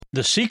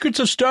The Secrets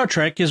of Star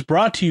Trek is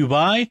brought to you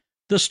by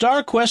the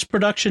Star Quest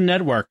Production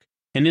Network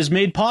and is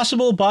made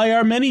possible by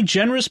our many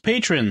generous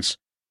patrons.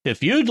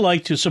 If you'd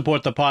like to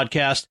support the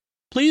podcast,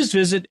 please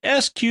visit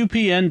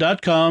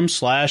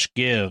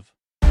sqpn.com/give.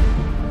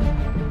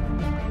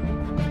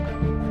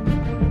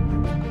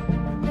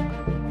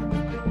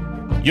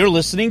 You're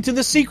listening to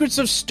The Secrets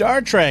of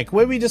Star Trek,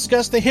 where we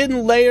discuss the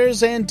hidden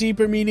layers and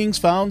deeper meanings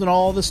found in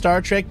all the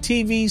Star Trek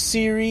TV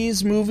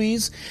series,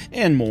 movies,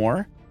 and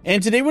more.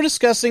 And today we're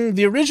discussing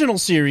the original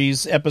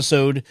series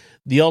episode,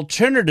 The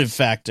Alternative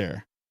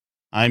Factor.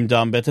 I'm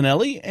Dom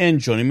Bettinelli,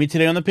 and joining me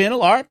today on the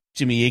panel are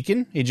Jimmy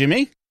Aiken. Hey,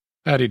 Jimmy.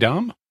 Howdy,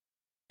 Dom.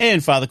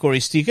 And Father Corey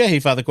Stika. Hey,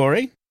 Father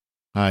Corey.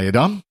 Hi,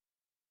 Dom.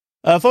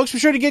 Folks, be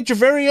sure to get your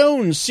very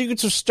own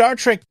Secrets of Star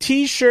Trek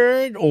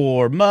t-shirt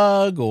or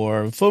mug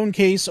or phone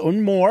case or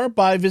more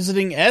by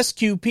visiting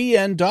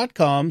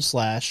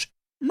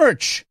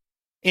sqpn.com/merch.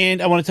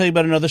 And I want to tell you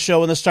about another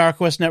show on the Star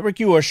Quest Network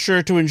you are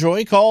sure to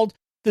enjoy called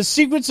The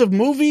Secrets of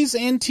Movies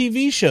and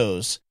TV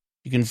Shows.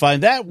 You can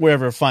find that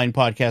wherever fine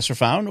podcasts are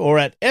found or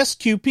at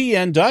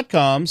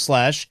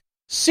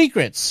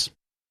sqpn.com/secrets.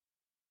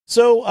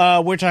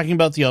 So, we're talking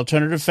about The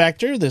Alternative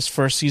Factor, this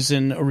first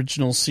season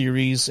original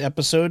series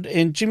episode.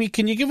 And Jimmy,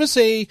 can you give us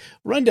a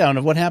rundown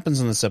of what happens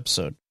in this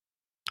episode?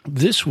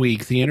 This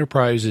week, the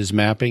Enterprise is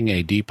mapping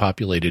a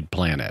depopulated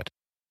planet.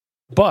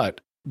 But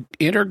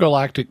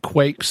intergalactic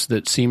quakes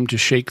that seem to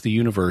shake the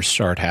universe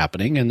start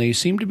happening, and they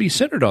seem to be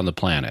centered on the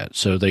planet.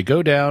 So they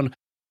go down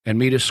and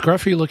meet a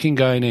scruffy-looking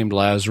guy named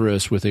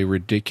Lazarus with a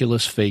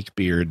ridiculous fake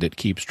beard that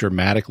keeps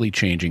dramatically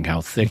changing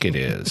how thick it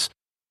is.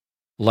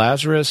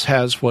 Lazarus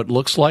has what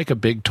looks like a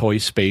big toy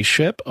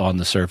spaceship on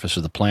the surface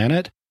of the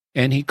planet,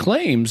 and he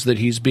claims that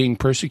he's being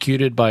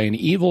persecuted by an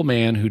evil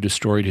man who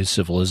destroyed his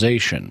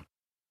civilization.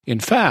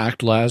 In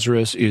fact,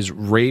 Lazarus is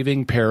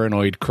raving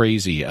paranoid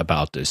crazy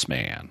about this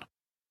man.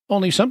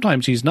 Only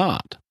sometimes he's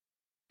not.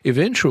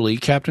 Eventually,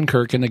 Captain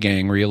Kirk and the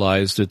gang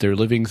realize that they're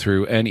living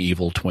through an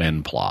evil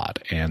twin plot,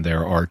 and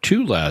there are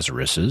two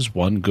Lazaruses,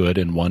 one good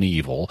and one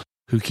evil,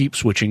 who keep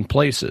switching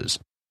places.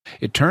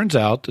 It turns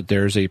out that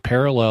there's a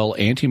parallel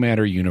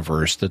antimatter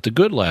universe that the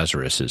good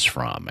Lazarus is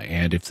from,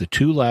 and if the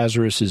two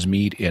Lazaruses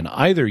meet in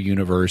either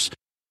universe,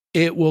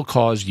 it will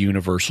cause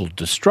universal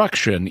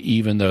destruction,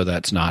 even though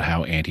that's not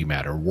how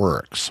antimatter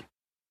works.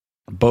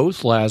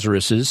 Both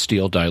Lazaruses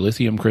steal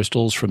dilithium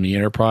crystals from the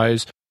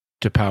Enterprise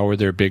to power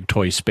their big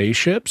toy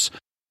spaceships.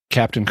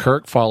 Captain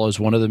Kirk follows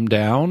one of them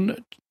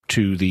down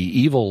to the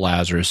evil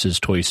Lazarus's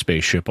toy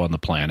spaceship on the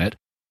planet,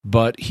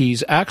 but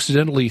he's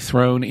accidentally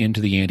thrown into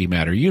the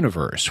antimatter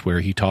universe, where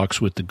he talks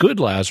with the good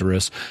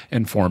Lazarus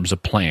and forms a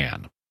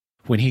plan.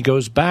 When he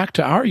goes back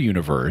to our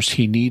universe,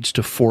 he needs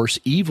to force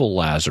evil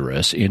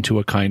Lazarus into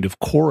a kind of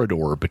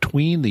corridor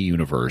between the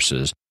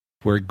universes,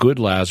 where good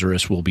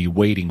Lazarus will be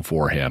waiting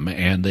for him,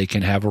 and they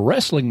can have a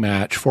wrestling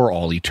match for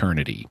all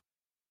eternity.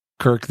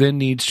 Kirk then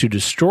needs to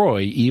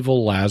destroy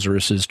evil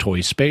Lazarus's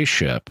toy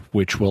spaceship,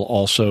 which will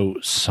also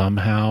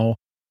somehow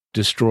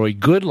destroy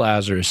good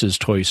Lazarus's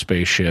toy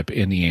spaceship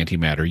in the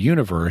antimatter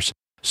universe,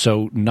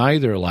 so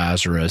neither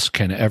Lazarus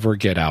can ever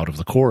get out of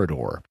the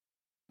corridor.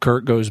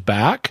 Kirk goes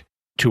back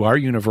to our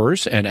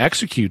universe and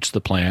executes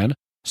the plan,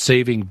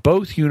 saving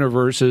both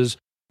universes,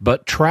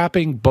 but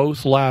trapping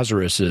both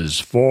Lazaruses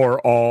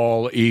for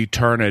all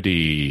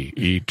eternity.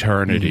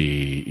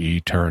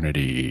 Eternity.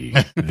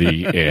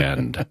 The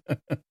end.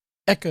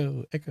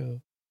 Echo.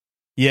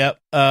 Yep.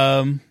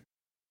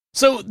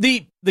 So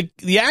the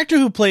actor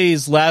who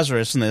plays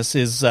Lazarus in this,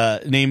 his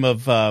name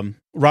of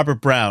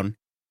Robert Brown,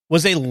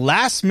 was a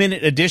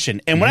last-minute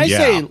addition. And when I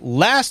say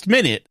last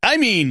minute, I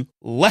mean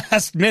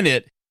last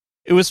minute.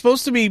 It was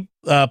supposed to be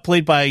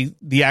played by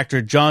the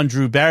actor John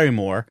Drew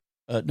Barrymore.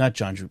 Not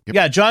John Drew. Yep.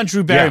 Yeah, John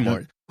Drew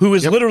Barrymore, who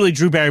is literally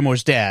Drew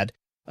Barrymore's dad,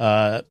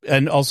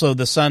 and also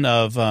the son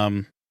of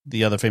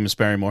the other famous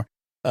Barrymore,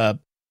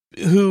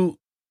 who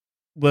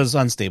was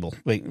unstable.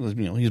 He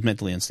was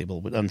mentally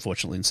unstable, but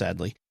unfortunately and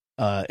sadly.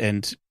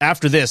 And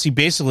after this, he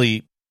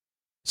basically...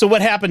 So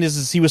what happened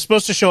is he was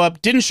supposed to show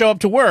up, didn't show up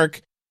to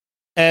work,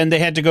 and they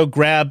had to go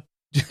grab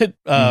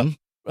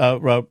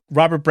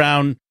Robert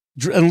Brown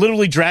and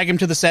literally drag him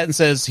to the set and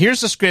says,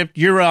 here's the script,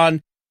 you're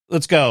on,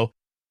 let's go.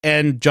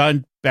 And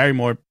John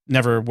Barrymore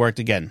never worked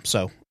again.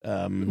 So,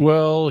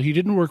 well, he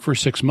didn't work for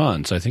 6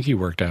 months. I think he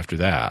worked after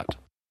that.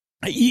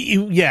 I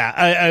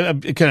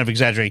kind of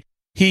exaggerate.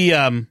 He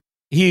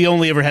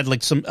only ever had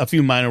like a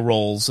few minor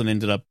roles and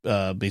ended up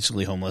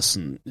basically homeless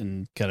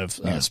and kind of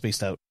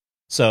spaced out.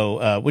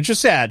 So, which is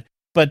sad,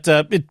 but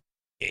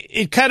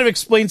it kind of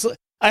explains.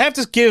 I have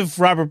to give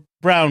Robert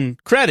Brown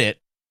credit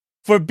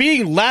for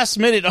being last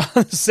minute on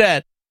the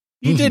set.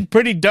 He did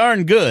pretty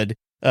darn good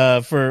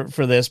for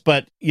this,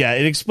 but yeah,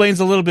 it explains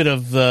a little bit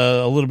of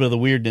the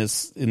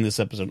weirdness in this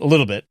episode. A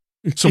little bit.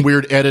 Some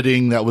weird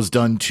editing that was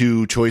done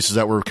too, choices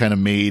that were kind of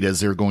made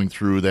as they're going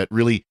through that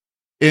really.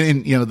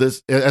 And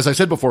this, as I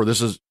said before,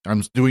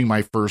 I'm doing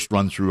my first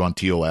run through on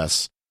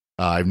TOS.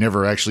 I've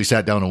never actually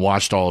sat down and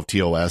watched all of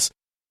TOS,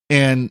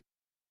 and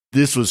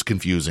this was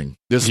confusing.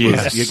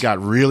 It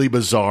got really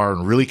bizarre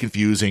and really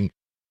confusing.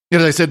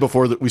 As I said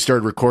before that we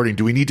started recording,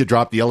 do we need to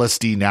drop the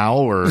LSD now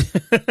or?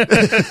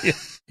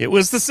 It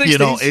was the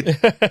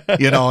 60s.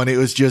 And it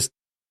was just,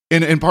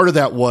 and part of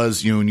that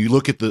was, when you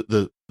look at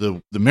the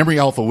Memory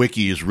Alpha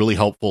Wiki is really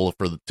helpful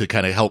to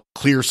kind of help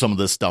clear some of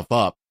this stuff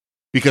up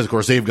because, of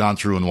course, they've gone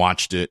through and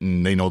watched it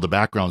and they know the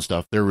background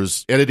stuff. There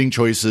was editing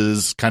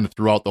choices kind of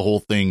throughout the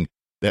whole thing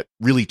that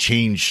really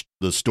changed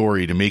the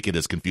story to make it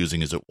as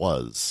confusing as it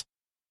was.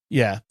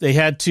 Yeah, they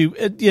had to,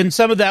 and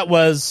some of that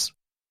was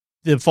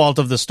the fault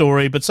of the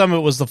story, but some of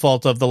it was the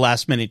fault of the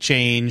last minute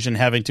change and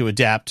having to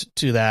adapt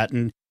to that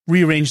and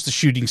rearrange the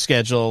shooting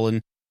schedule.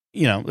 And,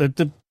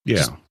 the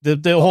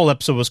whole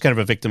episode was kind of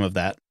a victim of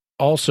that.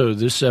 Also,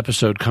 this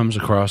episode comes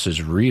across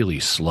as really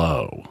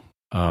slow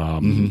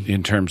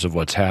in terms of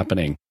what's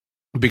happening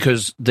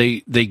because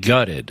they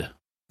gutted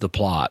the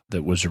plot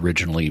that was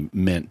originally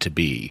meant to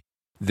be.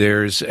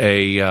 There's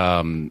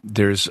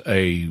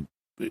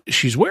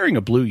she's wearing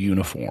a blue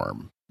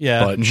uniform.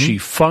 Yeah. But she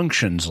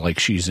functions like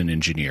she's an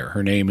engineer.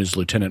 Her name is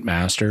Lieutenant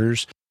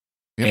Masters.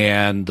 Yep.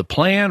 And the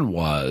plan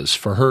was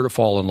for her to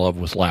fall in love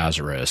with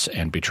Lazarus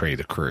and betray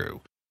the crew.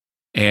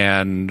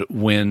 And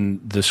when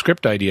the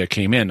script idea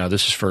came in, now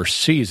this is first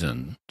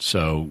season,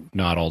 so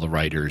not all the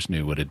writers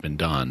knew what had been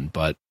done.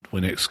 But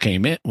when this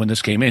came in,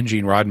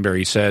 Gene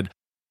Roddenberry said,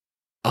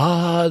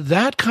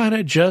 that kind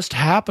of just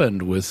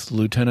happened with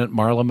Lieutenant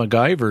Marla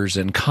MacGyver's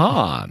in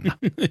Khan.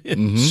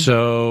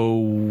 So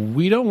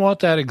we don't want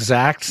that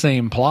exact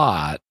same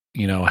plot,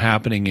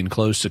 happening in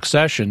close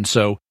succession.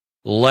 So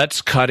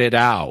let's cut it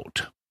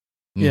out.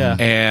 Yeah.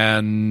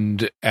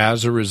 And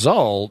as a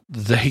result,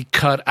 they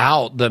cut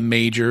out the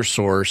major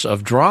source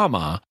of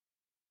drama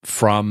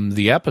from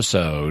the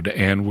episode,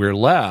 and we're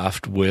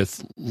left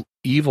with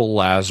evil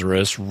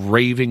Lazarus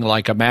raving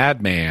like a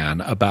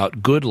madman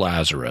about good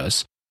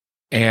Lazarus.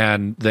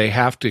 And they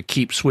have to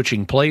keep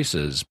switching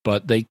places,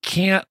 but they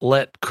can't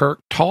let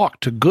Kirk talk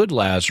to good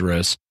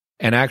Lazarus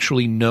and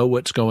actually know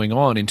what's going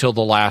on until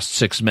the last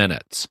 6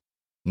 minutes.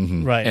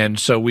 Right. And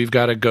so we've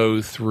got to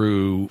go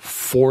through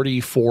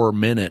 44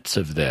 minutes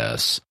of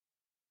this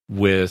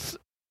with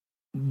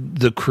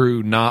the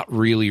crew not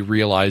really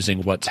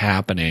realizing what's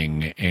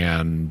happening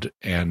and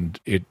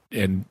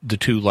the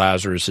two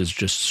Lazaruses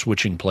just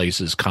switching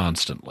places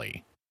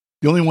constantly.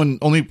 The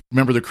only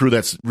member of the crew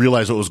that's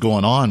realized what was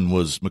going on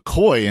was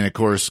McCoy. And of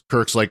course,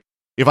 Kirk's like,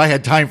 if I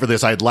had time for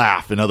this, I'd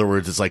laugh. In other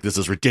words, it's like, this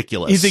is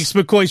ridiculous. He thinks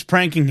McCoy's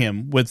pranking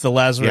him with the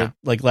Lazarus,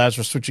 like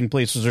Lazarus switching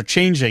places or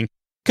changing.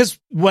 Because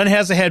one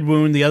has a head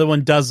wound, the other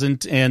one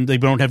doesn't, and they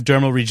don't have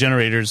dermal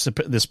regenerators at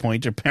this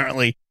point,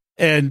 apparently.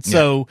 And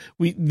so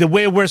the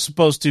way we're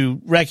supposed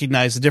to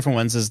recognize the different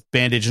ones is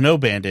bandage, no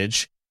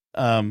bandage.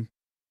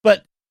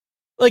 But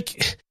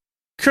like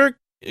Kirk,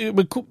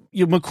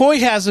 McCoy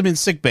has him in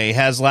sickbay,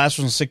 has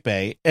Lazarus in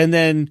sickbay, and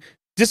then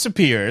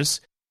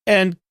disappears.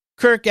 And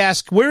Kirk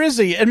asks, "Where is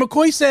he?" And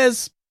McCoy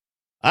says,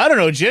 "I don't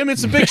know, Jim.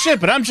 It's a big ship,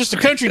 but I'm just a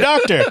country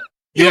doctor."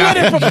 You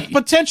let a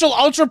potential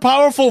ultra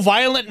powerful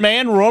violent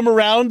man roam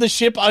around the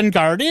ship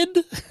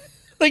unguarded?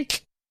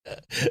 Like,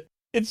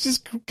 it's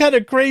just kind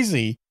of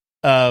crazy.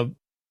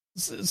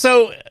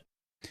 So,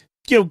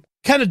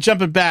 kind of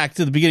jumping back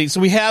to the beginning. So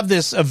we have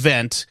this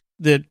event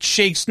that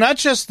shakes not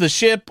just the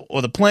ship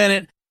or the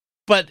planet,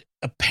 but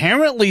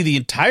apparently the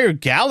entire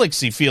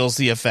galaxy feels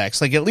the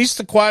effects, like at least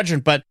the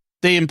quadrant, but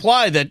they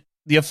imply that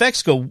the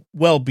effects go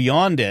well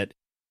beyond it.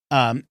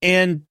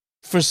 And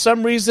for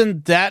some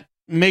reason that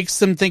makes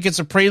them think it's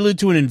a prelude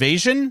to an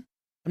invasion.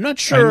 I'm not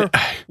sure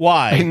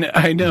why.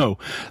 I know.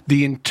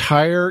 The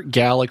entire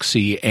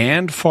galaxy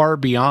and far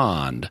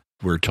beyond,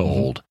 we're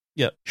told,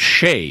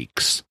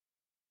 shakes.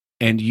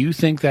 And you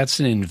think that's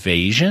an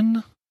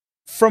invasion?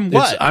 From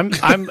what?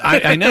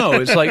 I know.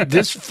 It's like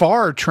this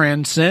far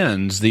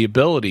transcends the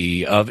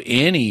ability of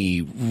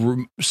any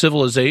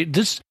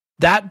civilization.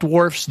 That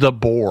dwarfs the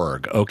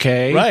Borg,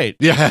 okay? Right.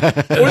 Yeah.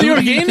 Or the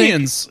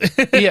Organians.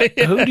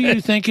 Who do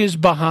you think is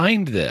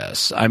behind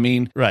this? I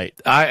mean, right.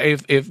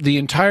 If the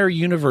entire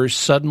universe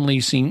suddenly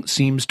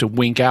seems to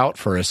wink out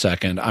for a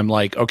second, I'm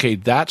like, okay,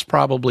 that's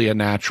probably a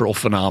natural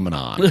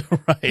phenomenon.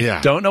 Right.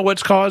 Yeah. Don't know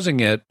what's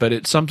causing it, but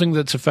it's something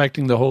that's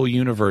affecting the whole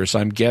universe.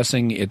 I'm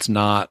guessing it's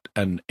not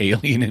an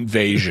alien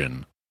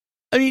invasion.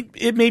 I mean,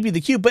 it may be the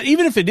cue, but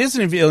even if it is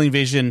an alien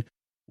invasion,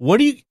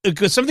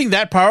 something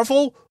that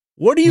powerful,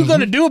 what are you going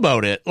to do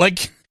about it?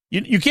 Like,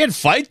 you can't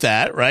fight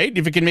that, right?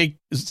 If it can make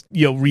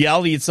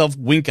reality itself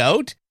wink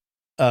out,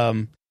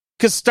 because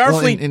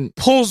Starfleet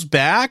pulls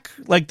back,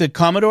 like the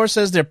Commodore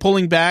says, they're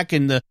pulling back,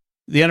 and the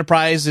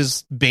Enterprise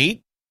is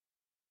bait.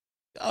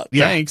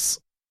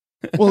 Thanks.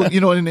 Well,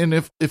 and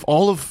if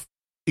all of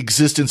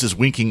existence is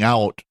winking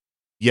out,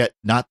 yet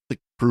not the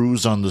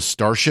crews on the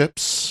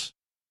starships.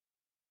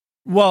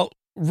 Well,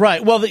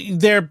 right. Well,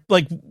 they're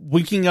like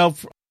winking out.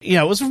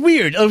 It was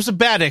weird. It was a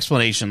bad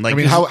explanation. Like, I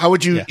mean, how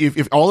would you,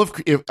 if all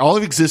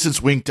of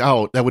existence winked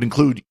out, that would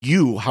include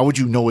you, how would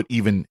you know it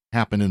even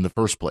happened in the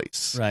first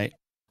place? Right.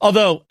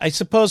 Although, I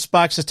suppose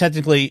Spock is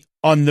technically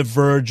on the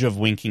verge of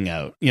winking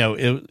out.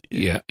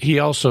 He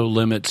also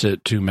limits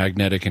it to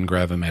magnetic and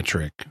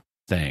gravimetric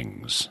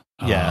things.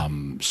 Yeah.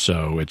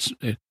 So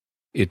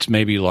it's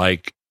maybe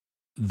like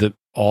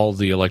all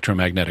the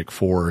electromagnetic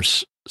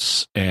force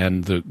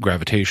and the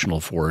gravitational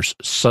force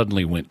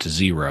suddenly went to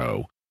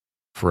zero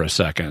for a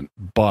second,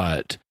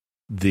 but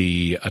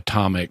the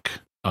atomic,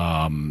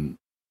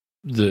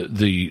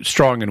 the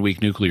strong and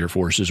weak nuclear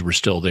forces were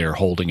still there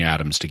holding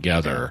atoms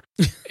together,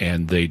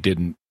 and they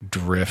didn't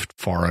drift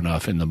far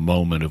enough in the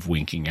moment of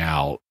winking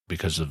out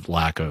because of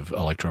lack of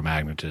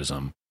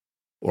electromagnetism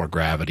or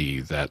gravity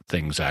that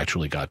things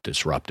actually got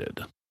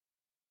disrupted.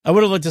 I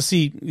would have liked to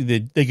see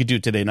they could do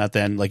it today, not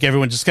then. Like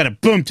everyone just kind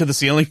of boom to the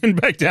ceiling and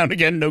back down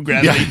again, no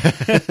gravity.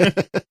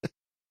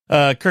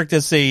 Yeah. Kirk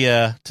does say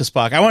to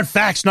Spock, "I want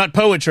facts, not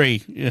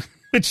poetry,"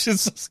 which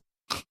is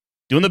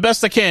doing the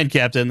best I can,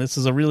 Captain. This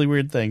is a really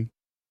weird thing.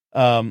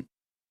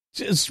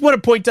 Just want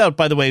to point out,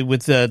 by the way,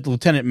 with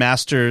Lieutenant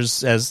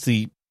Masters as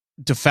the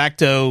de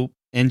facto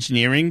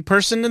engineering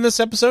person in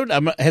this episode,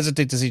 I'm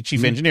hesitant to say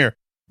chief engineer.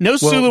 No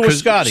Sulu or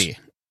Scotty.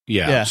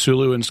 Yeah,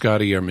 Sulu and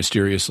Scotty are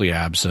mysteriously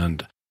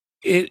absent.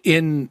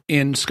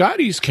 In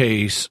Scotty's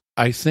case,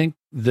 I think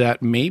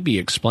that may be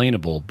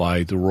explainable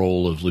by the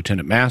role of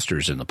Lieutenant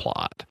Masters in the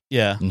plot.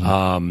 Yeah.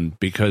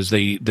 Because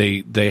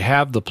they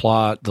have the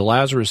plot. The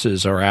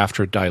Lazaruses are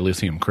after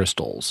dilithium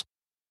crystals,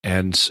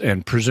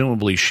 and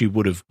presumably she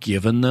would have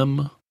given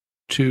them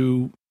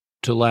to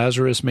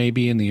Lazarus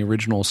maybe in the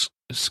original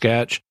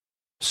sketch.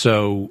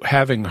 So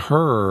having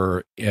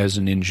her as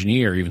an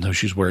engineer, even though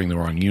she's wearing the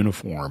wrong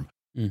uniform,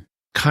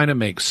 kind of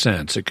makes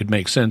sense. It could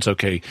make sense.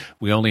 Okay,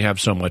 we only have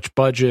so much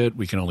budget.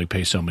 We can only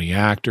pay so many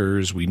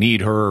actors. We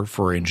need her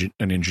for an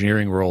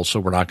engineering role,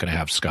 so we're not going to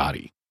have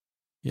Scotty.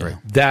 Yeah. Right.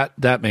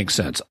 That makes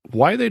sense.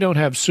 Why they don't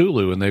have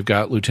Sulu and they've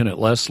got Lieutenant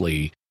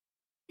Leslie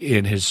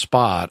in his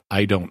spot,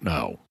 I don't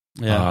know.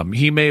 Yeah.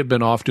 He may have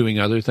been off doing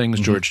other things.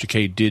 George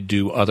Takei did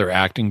do other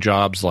acting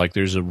jobs. Like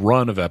there's a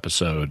run of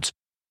episodes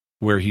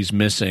where he's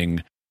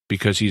missing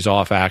because he's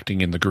off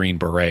acting in the Green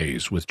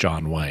Berets with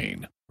John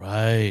Wayne.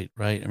 Right.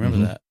 I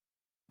remember that.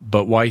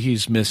 But why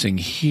he's missing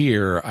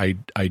here, I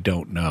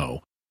don't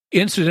know.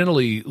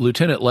 Incidentally,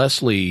 Lieutenant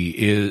Leslie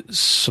is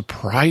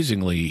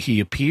surprisingly, he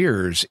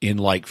appears in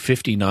like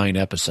 59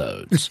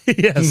 episodes.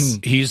 Yes.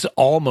 He's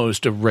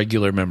almost a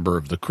regular member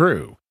of the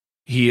crew.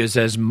 He is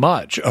as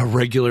much a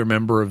regular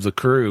member of the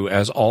crew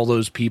as all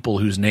those people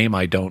whose names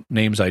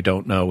I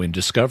don't know in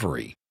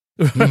Discovery.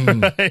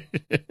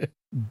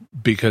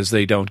 Because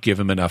they don't give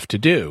him enough to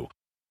do.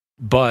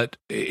 But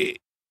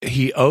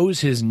he owes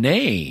his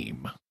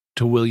name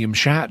to William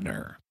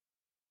Shatner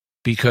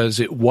because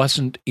it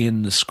wasn't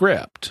in the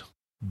script,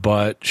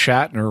 but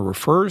Shatner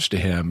refers to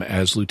him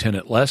as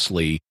Lieutenant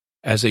Leslie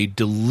as a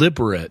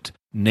deliberate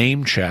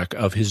name check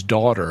of his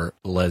daughter,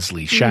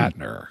 Leslie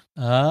Shatner.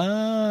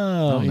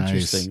 Oh,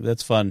 interesting. Nice.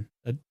 That's fun.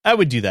 I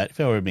would do that. If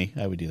it were me,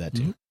 I would do that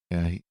too.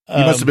 Yeah, he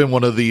must have been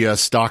one of the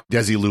stock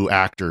Desilu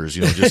actors,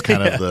 just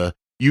kind of the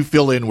you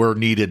fill in where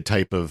needed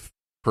type of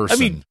person. I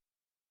mean,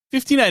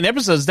 59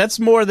 episodes,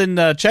 that's more than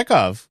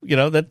Chekhov,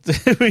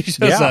 that he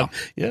shows up.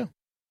 Yeah.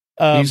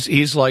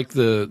 He's like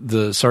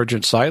the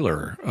Sergeant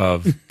Siler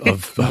of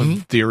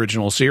the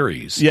original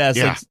series. Yes,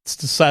 yeah. It's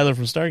the Siler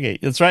from Stargate.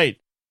 That's right.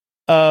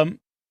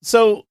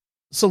 So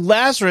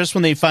Lazarus,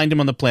 when they find him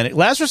on the planet,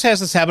 Lazarus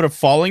has this habit of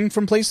falling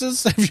from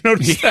places. Have you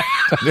noticed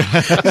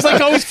that? He's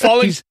like always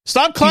falling.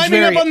 Stop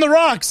climbing up on the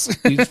rocks.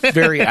 He's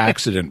very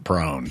accident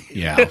prone.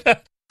 Yeah.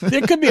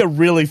 There could be a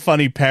really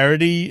funny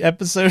parody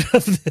episode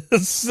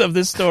of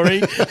this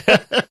story.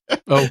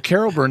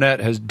 Carol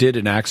Burnett did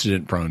an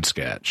accident-prone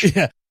sketch.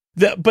 Yeah,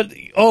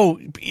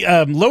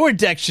 Lower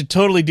Deck should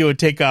totally do a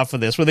takeoff of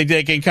this, where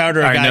they encounter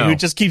a guy who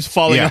just keeps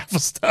falling off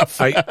of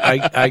stuff. It's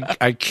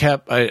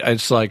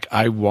like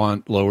I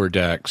want Lower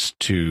Decks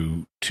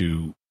to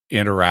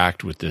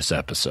interact with this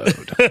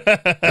episode.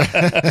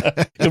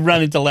 To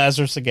run into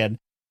Lazarus again.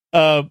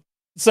 So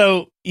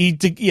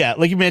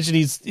like you mentioned,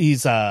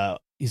 he's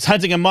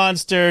hunting a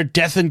monster,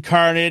 death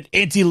incarnate,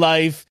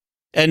 anti-life,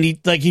 and he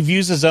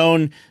views his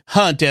own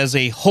hunt as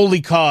a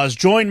holy cause.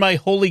 Join my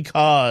holy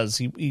cause.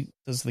 He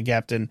does the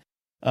captain,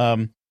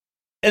 and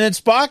then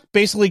Spock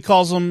basically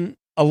calls him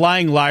a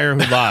lying liar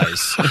who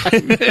lies.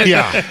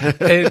 Yeah,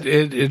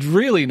 it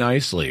really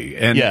nicely,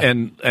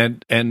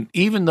 and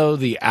even though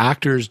the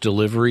actor's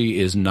delivery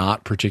is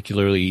not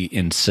particularly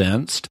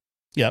incensed.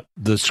 Yep.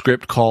 The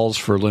script calls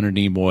for Leonard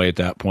Nimoy at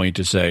that point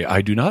to say,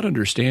 I do not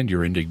understand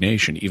your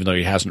indignation, even though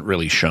he hasn't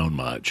really shown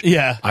much.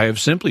 Yeah. I have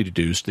simply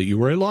deduced that you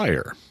were a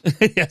liar.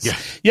 Yes. Yeah.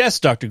 Yes,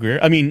 Dr. Greer.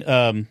 I mean,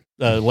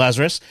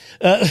 Lazarus.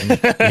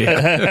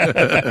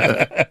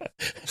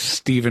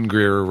 Stephen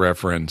Greer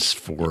reference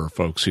for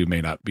folks who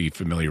may not be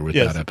familiar with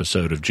that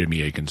episode of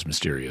Jimmy Akin's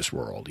Mysterious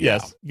World. Yeah.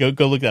 Yes.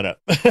 Go look that up.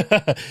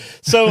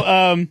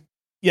 So,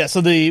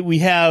 we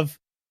have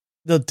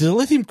the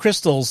dilithium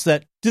crystals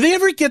do they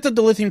ever get the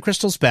dilithium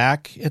crystals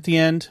back at the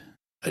end?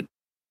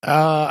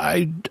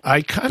 I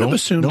kind of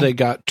assumed they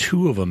got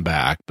 2 of them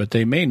back, but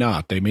they may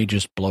not. They may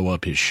just blow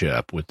up his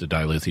ship with the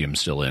dilithium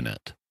still in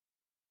it.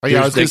 Oh,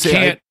 yeah,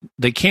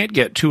 they can't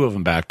get 2 of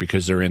them back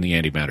because they're in the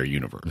antimatter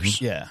universe.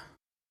 Yeah.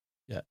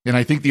 Yeah. And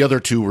I think the other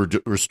two were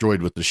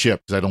destroyed with the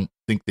ship, because I don't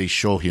think they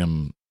show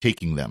him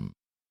taking them.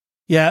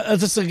 Yeah,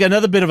 that's like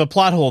another bit of a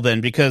plot hole then,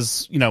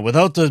 because,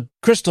 without the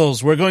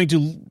crystals, we're going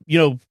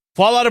to,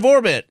 fall out of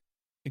orbit.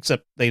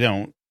 Except they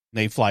don't.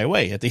 They fly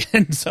away at the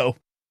end. So,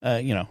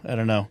 I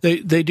don't know.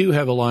 They do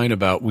have a line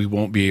about we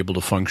won't be able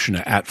to function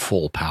at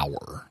full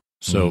power.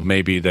 So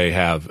maybe they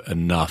have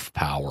enough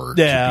power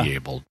to be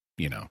able,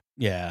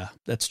 Yeah,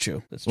 that's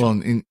true. Well,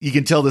 and you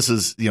can tell this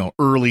is,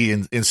 early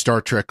in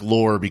Star Trek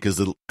lore, because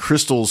the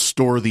crystals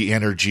store the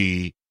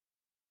energy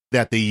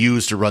that they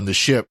use to run the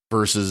ship,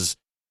 versus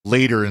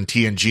later in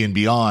TNG and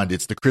beyond,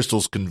 it's the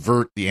crystals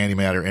convert the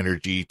antimatter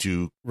energy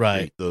to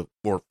the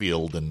force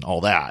field and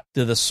all that.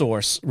 To the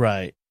source,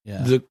 right.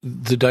 Yeah.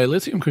 The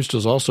dilithium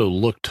crystals also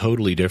look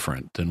totally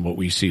different than what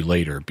we see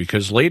later,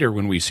 because later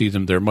when we see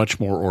them, they're much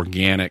more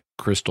organic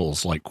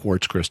crystals, like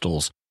quartz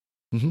crystals,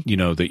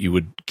 that you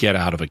would get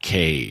out of a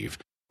cave.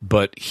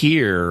 But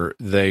here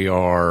they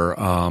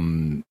are,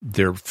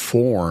 they're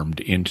formed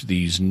into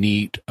these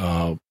neat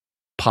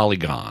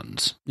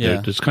polygons.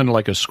 Yeah. It's kind of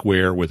like a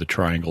square with a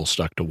triangle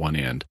stuck to one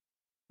end.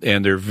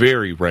 And they're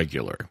very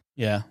regular.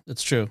 Yeah,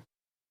 that's true.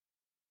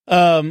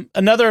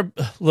 Another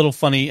little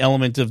funny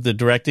element of the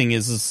directing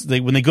is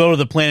when they go to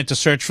the planet to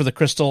search for the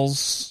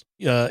crystals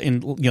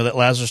that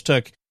Lazarus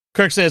took,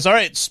 Kirk says, "All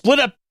right, split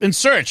up and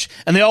search,"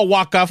 and they all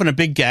walk off in a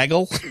big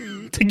gaggle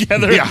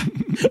together. Yeah,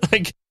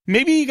 like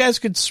maybe you guys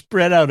could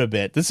spread out a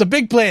bit. It's a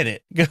big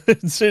planet. Go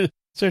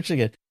search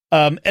again.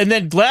 And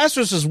then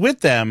Lazarus is with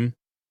them,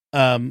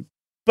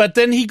 but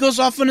then he goes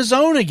off on his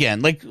own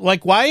again.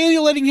 Like why are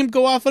you letting him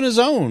go off on his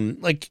own?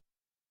 Like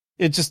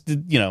it just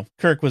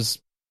Kirk was.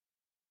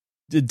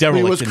 He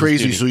was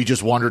crazy, so he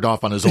just wandered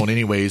off on his own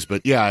anyways.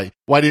 But yeah,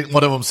 why didn't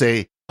one of them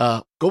say,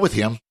 go with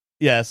him?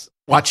 Yes.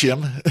 Watch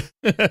him.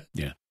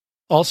 Yeah.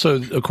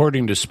 Also,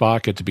 according to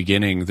Spock at the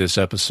beginning, this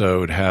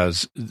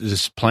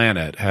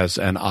planet has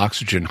an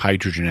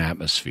oxygen-hydrogen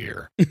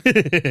atmosphere.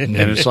 And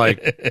it's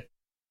like,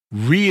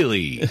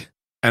 really?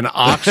 An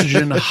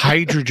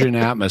oxygen-hydrogen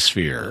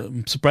atmosphere.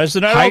 I'm surprised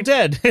they're not all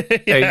dead.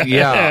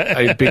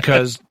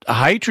 Because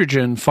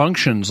hydrogen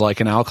functions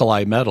like an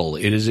alkali metal.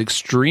 It is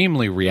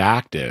extremely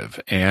reactive.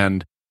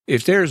 And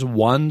if there's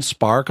one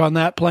spark on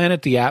that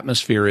planet, the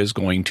atmosphere is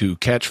going to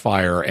catch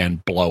fire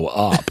and blow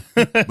up.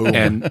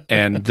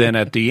 and then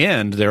at the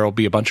end, there will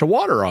be a bunch of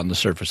water on the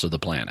surface of the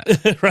planet.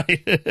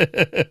 Right.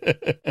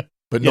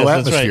 But no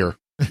atmosphere.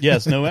 Right.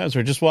 Yes, no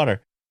atmosphere, just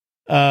water.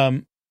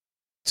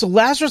 So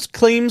Lazarus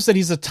claims that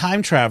he's a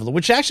time traveler,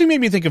 which actually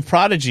made me think of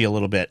Prodigy a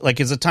little bit. Like,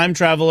 he's a time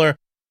traveler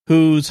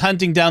who's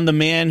hunting down the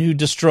man who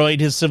destroyed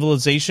his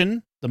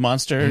civilization, the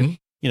monster,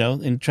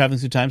 and traveling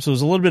through time. So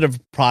there's a little bit of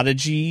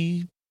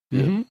Prodigy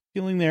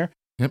feeling there.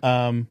 Yep.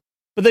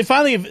 But they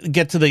finally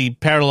get to the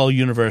parallel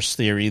universe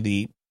theory.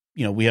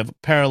 We have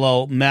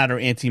parallel matter,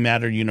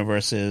 antimatter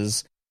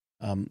universes.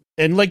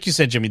 And like you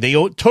said, Jimmy, they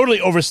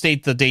totally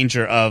overstate the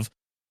danger of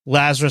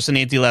Lazarus and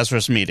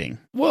anti-Lazarus meeting.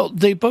 Well,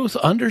 they both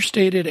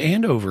understate it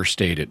and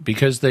overstate it,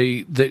 because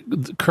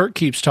Kirk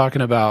keeps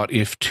talking about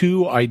if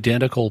two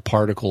identical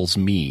particles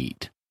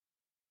meet,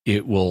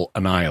 it will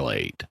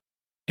annihilate.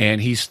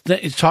 And he's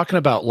talking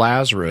about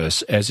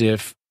Lazarus as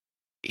if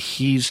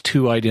he's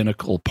two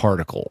identical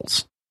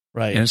particles.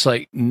 Right. And it's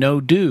like, no,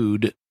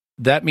 dude,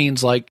 that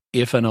means like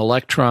if an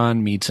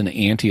electron meets an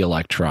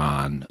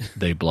anti-electron,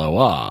 they blow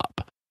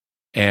up.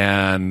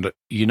 And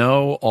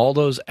all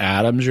those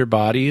atoms your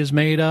body is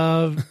made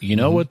of,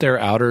 what their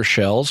outer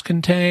shells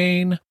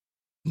contain?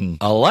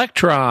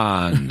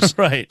 Electrons.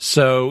 Right.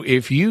 So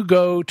if you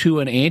go to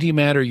an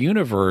antimatter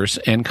universe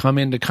and come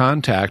into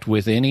contact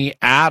with any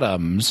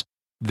atoms,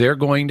 they're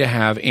going to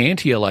have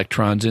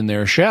anti-electrons in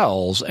their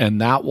shells, and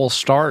that will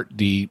start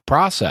the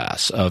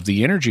process of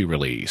the energy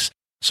release.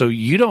 So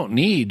you don't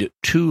need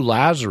two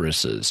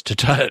Lazaruses to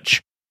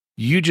touch.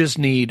 You just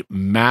need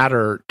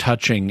matter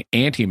touching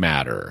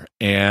antimatter.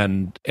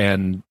 And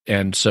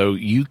so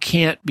you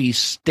can't be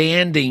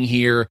standing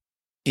here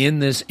in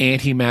this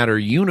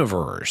antimatter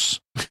universe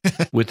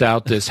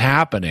without this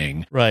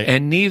happening. Right.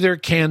 And neither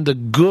can the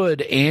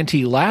good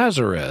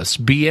anti-Lazarus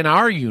be in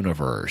our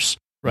universe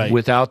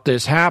without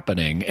this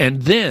happening.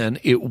 And then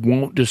it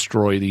won't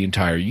destroy the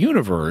entire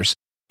universe.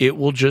 It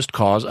will just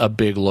cause a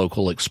big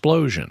local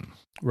explosion.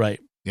 Right.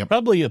 Yep.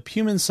 Probably a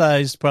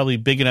human-sized, probably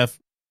big enough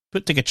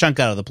take a chunk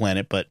out of the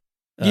planet, but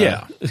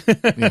yeah.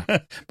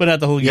 But not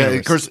the whole universe. Yeah,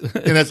 of course.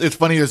 And it's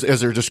funny as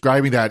they're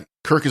describing that,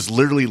 Kirk is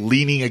literally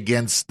leaning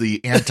against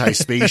the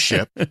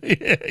anti-spaceship.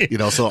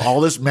 So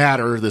all this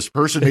matter, this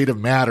person made of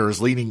matter,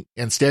 is leaning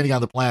and standing on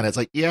the planet. It's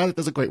like, yeah, it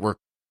doesn't quite work.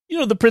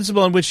 The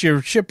principle on which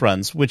your ship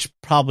runs, which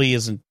probably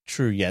isn't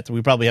true yet.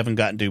 We probably haven't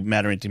gotten to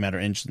matter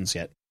antimatter engines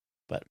yet.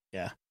 But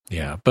yeah.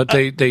 Yeah, but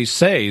they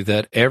say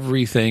that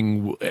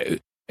everything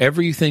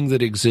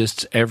that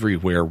exists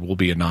everywhere will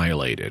be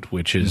annihilated,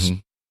 which is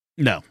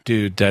no,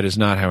 dude, that is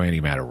not how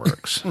antimatter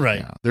works.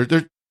 Right. Yeah.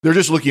 They're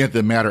just looking at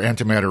the matter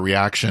antimatter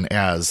reaction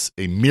as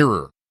a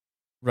mirror.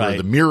 Right.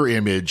 The mirror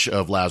image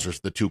of Lazarus,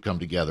 the two come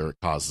together, it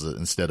causes it,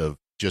 instead of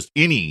just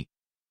any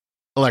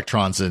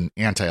electrons and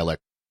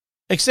anti-electrons.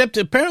 Except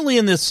apparently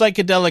in this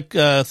psychedelic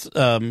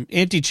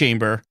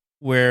antechamber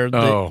where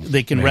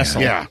they can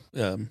wrestle. Yeah.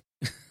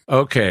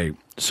 Okay,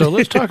 so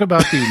let's talk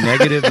about the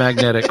negative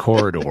magnetic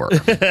corridor.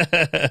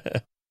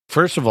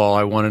 First of all,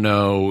 I want to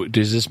know,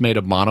 is this made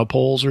of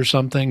monopoles or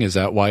something? Is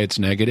that why it's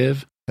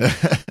negative?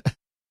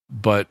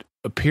 But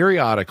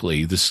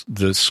periodically,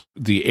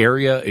 the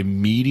area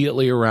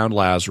immediately around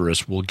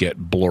Lazarus will get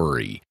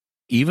blurry,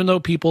 even though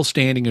people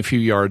standing a few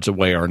yards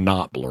away are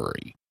not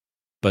blurry.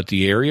 But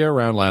the area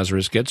around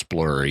Lazarus gets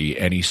blurry,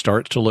 and he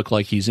starts to look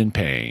like he's in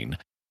pain.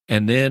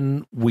 And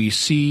then we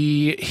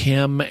see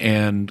him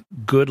and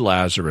good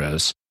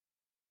Lazarus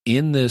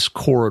in this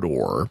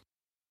corridor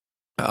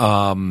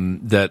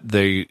that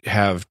they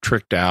have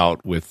tricked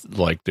out with,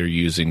 like, they're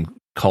using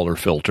color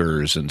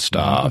filters and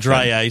stuff,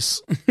 dry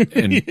ice,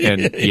 and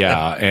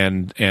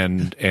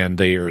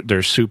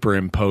they're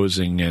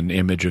superimposing an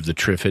image of the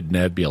Trifid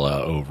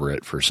Nebula over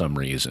it for some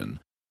reason.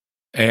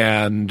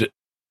 And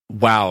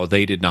wow,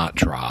 they did not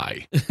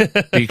try,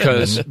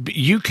 because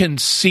you can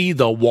see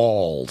the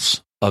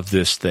walls of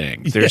this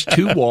thing. There's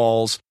two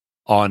walls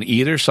on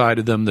either side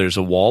of them. There's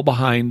a wall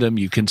behind them.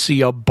 You can see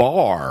a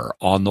bar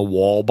on the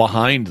wall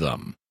behind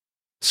them.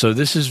 So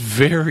this is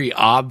very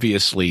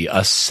obviously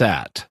a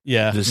set.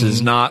 Yeah. This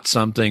is not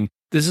something,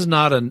 this is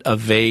not a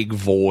vague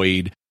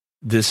void.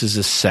 This is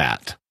a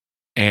set.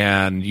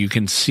 And you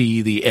can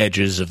see the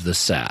edges of the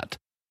set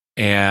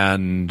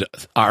and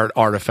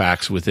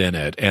artifacts within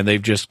it. And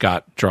they've just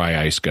got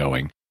dry ice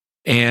going.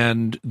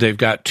 And they've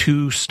got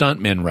two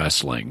stuntmen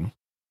wrestling.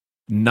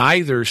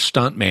 Neither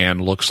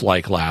stuntman looks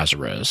like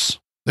Lazarus.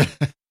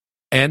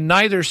 And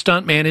neither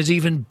stuntman is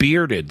even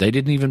bearded. They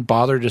didn't even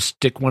bother to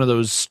stick one of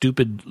those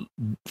stupid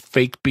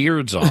fake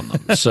beards on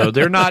them. So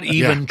they're not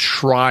even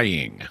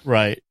trying.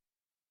 Right.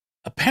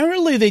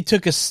 Apparently they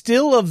took a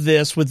still of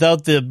this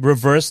without the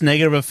reverse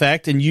negative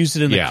effect and used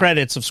it in the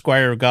credits of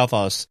Squire of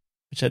Gothos,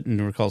 which I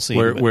didn't recall seeing.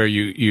 Where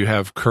you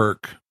have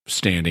Kirk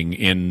standing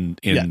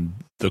in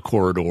the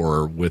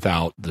corridor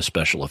without the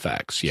special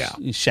effects. Yeah.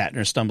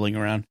 Shatner stumbling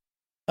around.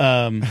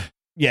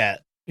 Yeah.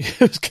 It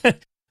was kind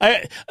of,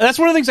 that's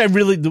one of the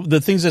things the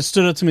things that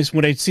stood out to me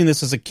when I'd seen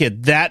this as a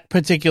kid. That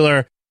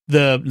particular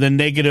the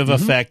negative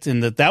effect,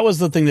 and that was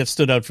the thing that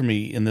stood out for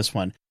me in this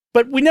one.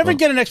 But we never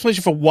get an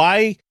explanation for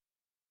why.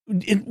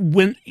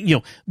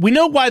 We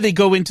know why they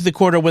go into the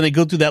corridor when they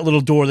go through that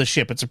little door of the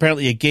ship. It's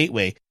apparently a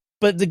gateway.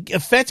 But the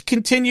effect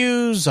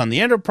continues on the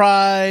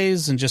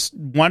Enterprise and just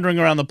wandering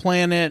around the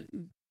planet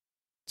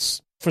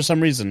for some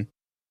reason.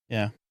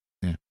 Yeah.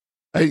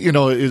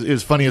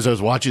 It's funny as I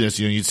was watching this,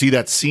 you'd see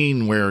that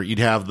scene where you'd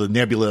have the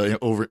nebula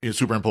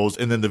superimposed,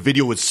 and then the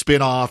video would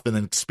spin off and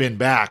then spin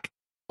back.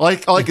 All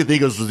I could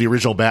think of was the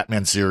original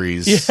Batman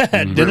series.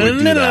 Yeah.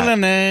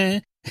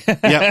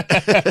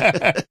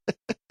 Yeah.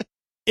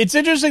 It's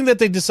interesting that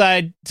they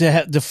decide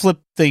to flip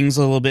things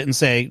a little bit and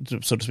say,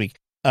 so to speak,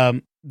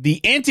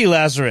 the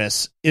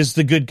anti-Lazarus is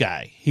the good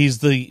guy. He's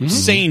the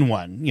sane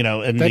one,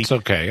 and that's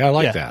okay. I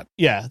like that.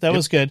 Yeah, that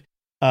was good.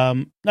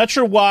 Not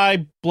sure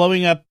why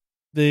blowing up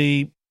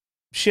the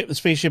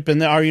spaceship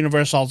in our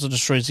universe also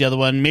destroys the other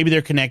one. Maybe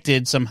they're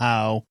connected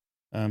somehow.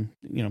 What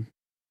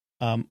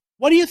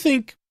do you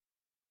think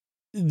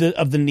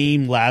of the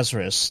name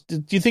Lazarus?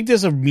 Do you think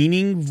there's a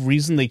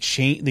reason they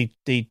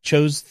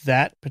chose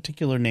that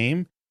particular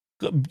name?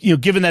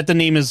 Given that the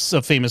name is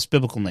a famous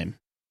biblical name.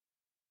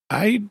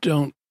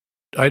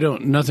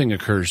 Nothing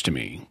occurs to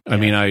me. Yeah. I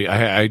mean,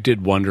 I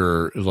did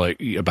wonder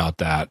about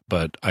that,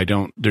 but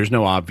there's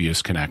no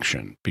obvious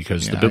connection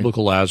because the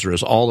biblical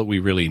Lazarus, all that we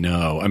really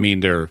know, I mean,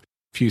 there are a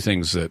few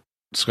things that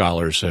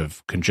scholars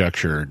have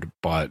conjectured,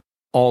 but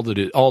all that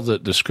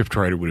the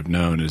scriptwriter would have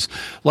known is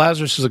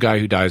Lazarus is a guy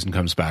who dies and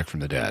comes back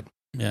from the dead.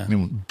 Yeah.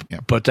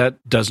 But that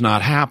does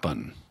not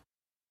happen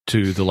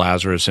to the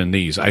Lazarus in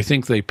these. I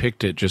think they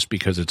picked it just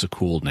because it's a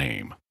cool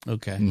name.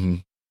 Okay. Mm-hmm.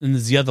 And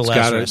there's the other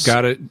Lazarus.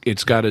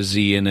 It's got a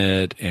Z in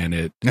it, and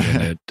it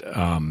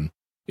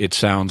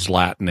sounds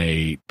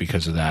Latinate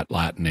because of that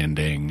Latin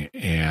ending,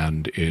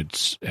 and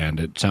it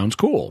sounds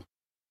cool.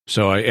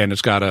 So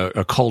it's got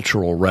a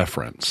cultural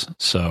reference.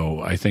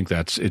 So I think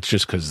it's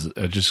just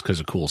because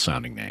a cool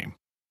sounding name.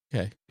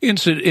 Okay.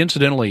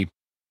 Incidentally,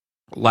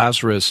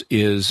 Lazarus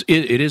is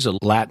a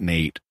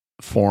Latinate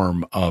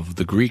form of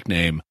the Greek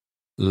name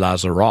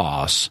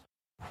Lazaros,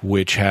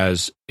 which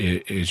has,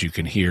 as you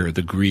can hear,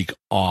 the Greek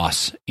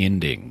os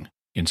ending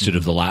instead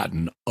of the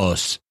Latin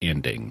us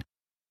ending.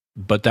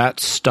 But that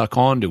stuck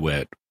onto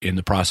it in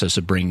the process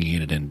of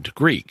bringing it into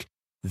Greek.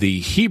 The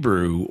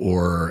Hebrew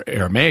or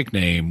Aramaic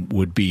name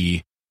would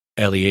be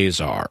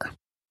Eleazar.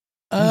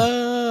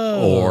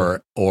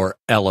 Oh. Or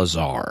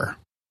Eleazar,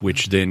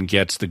 which then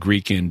gets the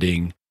Greek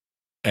ending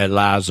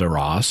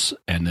Elazaros,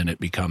 and then it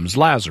becomes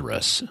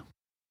Lazarus.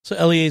 So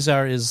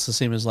Eleazar is the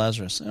same as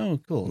Lazarus. Oh,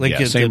 cool.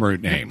 Same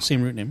root name.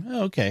 Same root name.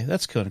 Oh, okay.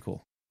 That's kind of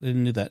cool. I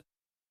didn't know that.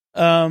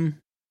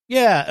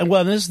 Yeah, and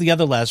this is the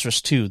other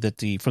Lazarus too,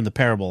 from the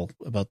parable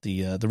about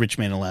the rich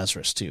man and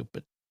Lazarus too.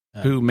 But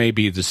who may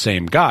be the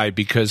same guy,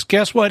 because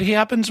guess what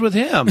happens with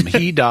him?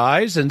 He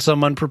dies and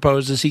someone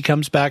proposes he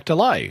comes back to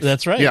life.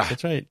 That's right. Yeah.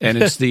 That's right. And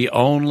it's the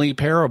only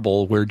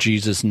parable where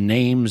Jesus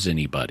names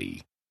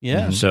anybody.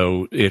 Yeah.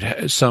 So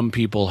some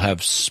people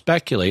have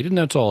speculated, and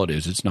that's all it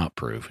is. It's not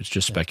proof. It's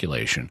just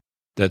speculation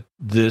that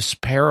this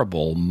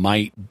parable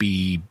might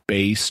be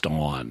based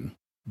on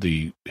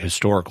the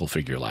historical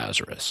figure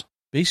Lazarus.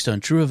 Based on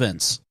true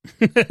events.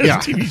 Yeah.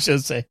 TV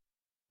shows say.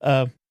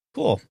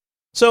 Cool.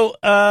 So,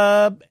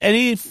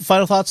 any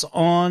final thoughts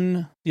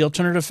on the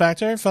alternative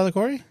factor, Father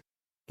Corey?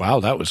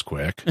 Wow, that was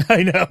quick.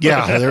 I know.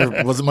 Yeah,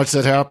 there wasn't much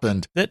that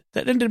happened. That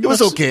ended. It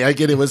was okay. I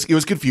get it. It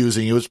was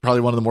confusing. It was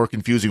probably one of the more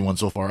confusing ones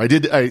so far. I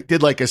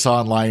did like I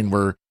saw online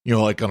where,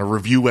 like on a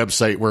review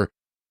website where,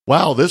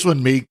 wow, this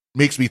one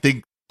makes me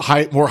think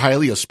more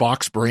highly of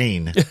Spock's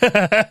brain.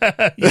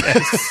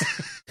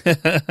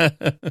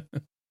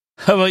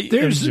 How about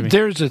you?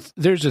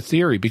 There's a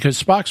theory,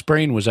 because Spock's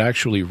brain was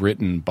actually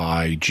written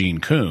by Gene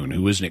Coon,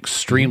 who was an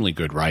extremely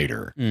good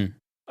writer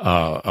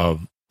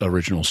of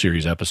original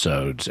series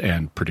episodes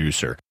and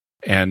producer.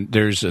 And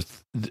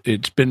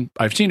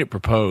I've seen it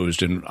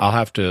proposed, and we'll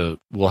have to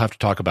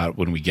talk about it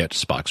when we get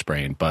to Spock's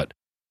brain, but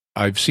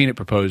I've seen it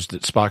proposed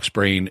that Spock's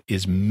brain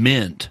is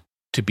meant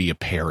to be a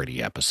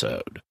parody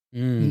episode.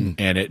 And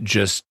it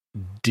just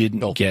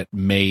didn't get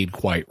made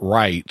quite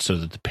right, so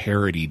that the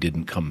parody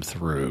didn't come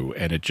through,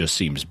 and it just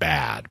seems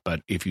bad.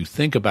 But if you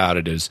think about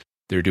it as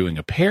they're doing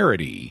a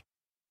parody,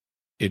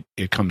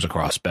 it comes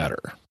across better.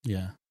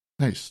 Yeah.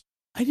 Nice.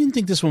 I didn't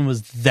think this one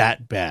was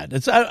that bad.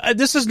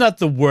 This is not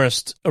the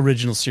worst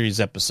original series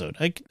episode.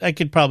 I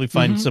could probably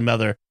find some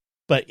other,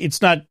 but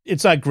it's not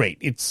great.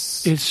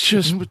 It's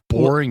just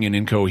boring and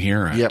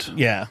incoherent. Yep.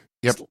 Yeah.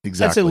 Yep,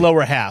 exactly. That's a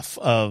lower half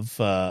of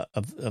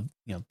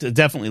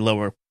definitely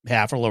lower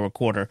half or lower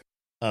quarter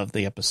of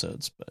the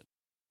episodes. But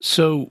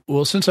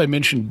since I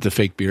mentioned the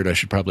fake beard, I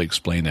should probably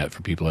explain that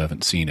for people who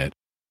haven't seen it.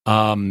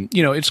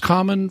 It's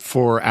common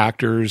for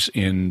actors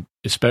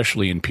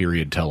especially in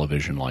period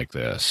television like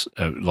this,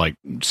 like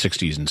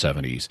 60s and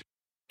 70s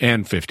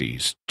and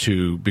 50s,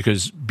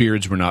 because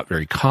beards were not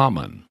very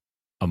common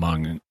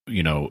among,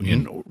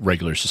 in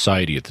regular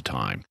society at the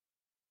time.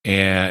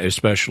 And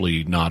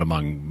especially not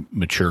among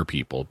mature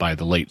people. By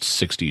the late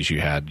 60s, you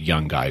had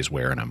young guys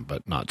wearing them,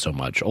 but not so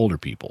much older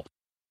people.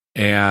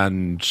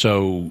 And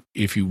so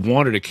if you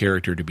wanted a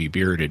character to be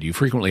bearded, you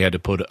frequently had to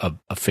put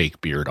a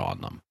fake beard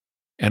on them.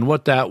 And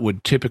what that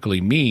would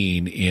typically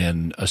mean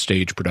in a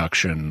stage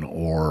production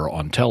or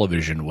on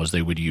television was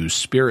they would use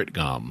spirit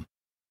gum,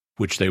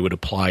 which they would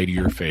apply to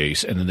your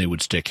face, and then they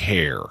would stick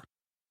hair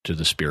to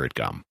the spirit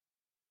gum.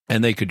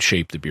 And they could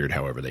shape the beard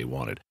however they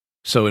wanted.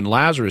 So in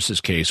Lazarus's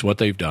case, what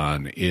they've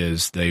done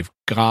is they've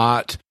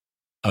got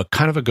a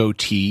kind of a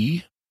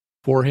goatee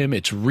for him.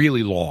 It's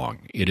really long.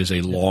 It is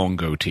a long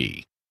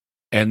goatee.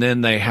 And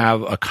then they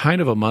have a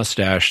kind of a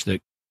mustache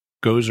that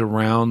goes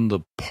around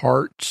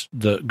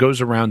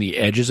goes around the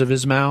edges of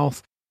his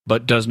mouth,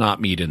 but does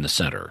not meet in the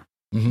center.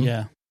 Mm-hmm.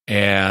 Yeah.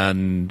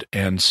 And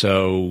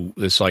so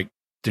it's like,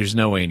 there's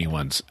no way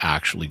anyone's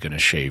actually going to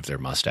shave their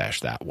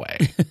mustache that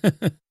way.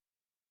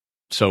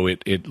 So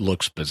it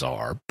looks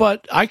bizarre,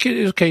 but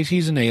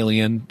he's an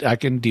alien. I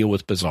can deal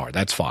with bizarre.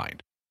 That's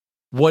fine.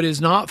 What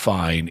is not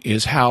fine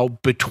is how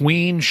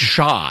between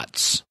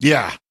shots,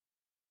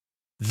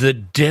 the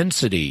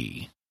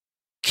density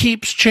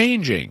keeps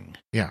changing.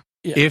 Yeah.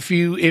 If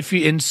you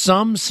in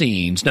some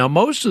scenes, now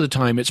most of the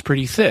time it's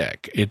pretty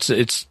thick.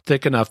 It's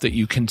thick enough that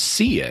you can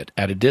see it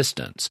at a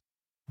distance.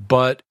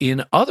 But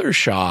in other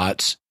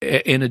shots,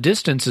 in a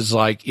distance, is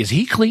like, is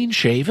he clean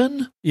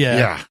shaven?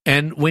 Yeah.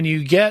 And when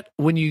you get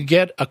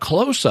a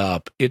close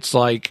up, it's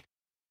like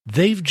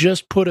they've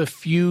just put a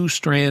few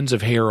strands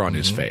of hair on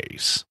his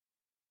face.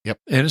 Yep.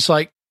 And it's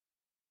like,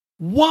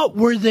 what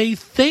were they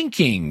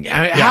thinking?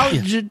 How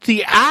did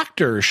the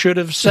actor should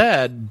have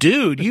said,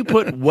 dude, you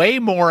put way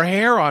more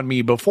hair on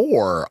me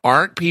before.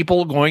 Aren't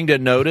people going to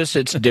notice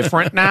it's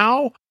different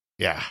now?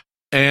 Yeah.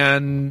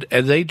 And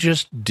they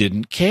just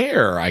didn't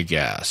care, I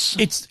guess.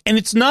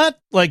 It's not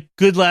like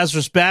good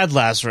Lazarus, bad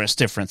Lazarus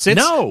difference.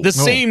 It's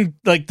same,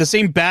 like the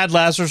same bad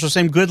Lazarus or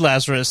same good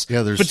Lazarus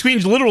between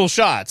literal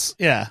shots.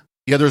 Yeah.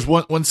 Yeah, there's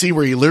one scene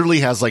where he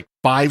literally has like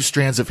 5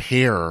 strands of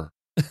hair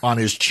on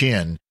his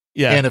chin.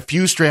 Yeah. And a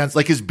few strands,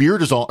 like his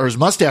beard or his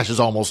mustache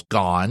is almost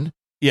gone.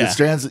 Yeah. The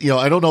strands,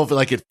 I don't know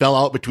if it fell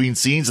out between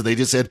scenes and they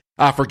just said,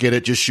 forget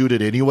it, just shoot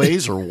it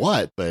anyways or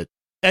what, but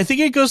I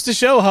think it goes to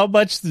show how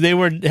much they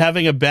were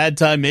having a bad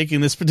time making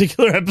this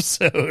particular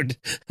episode.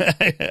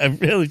 I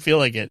really feel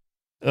like it.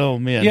 Oh,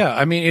 man. Yeah,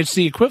 I mean, it's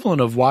the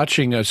equivalent of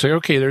watching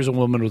okay, there's a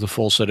woman with a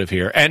full set of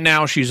hair, and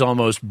now she's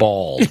almost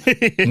bald.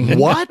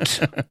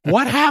 What?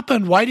 What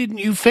happened? Why didn't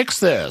you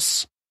fix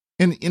this?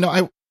 And,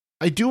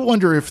 I do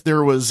wonder if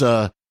there was,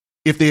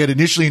 if they had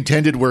initially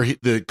intended where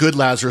the good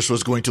Lazarus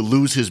was going to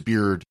lose his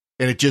beard,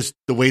 and it just,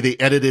 the way they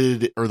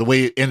edited it, or the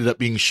way it ended up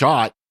being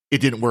shot,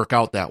 it didn't work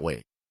out that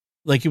way.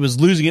 Like he was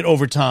losing it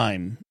over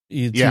time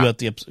throughout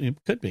the episode. It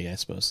could be, I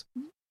suppose.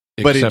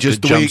 But it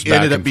just the way it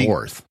ended up being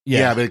forth.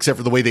 Yeah, but except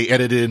for the way they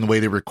edited it and the way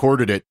they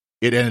recorded it,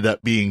 it ended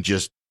up being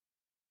just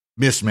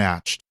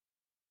mismatched.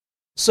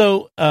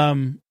 So,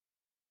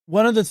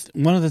 one of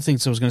the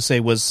things I was going to say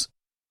was,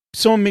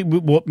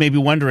 someone may be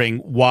wondering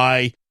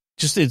why,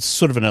 just it's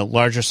sort of in a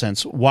larger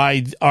sense,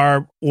 why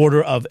our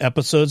order of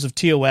episodes of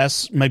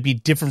TOS might be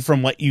different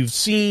from what you've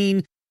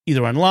seen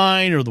either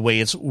online or the way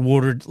it's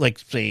ordered, like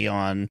say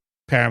on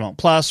Paramount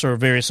Plus or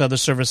various other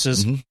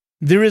services. Mm-hmm.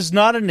 There is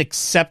not an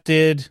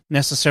accepted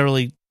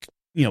necessarily,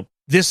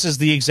 this is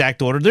the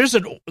exact order. There's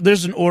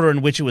an order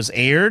in which it was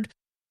aired,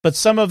 but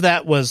some of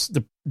that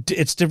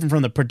it's different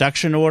from the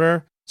production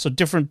order. So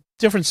different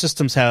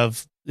systems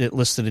have it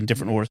listed in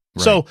different orders.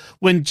 Right. So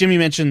when Jimmy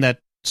mentioned that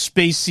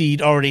Space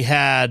Seed already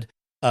had,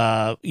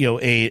 a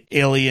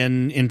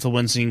alien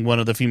influencing one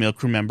of the female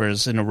crew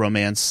members in a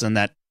romance, and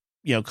that,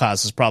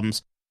 causes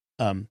problems.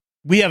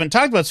 We haven't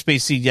talked about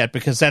Space Seed yet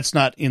because that's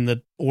not in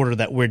the order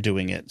that we're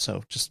doing it.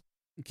 So just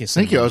in case.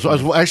 Thank you.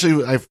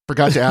 I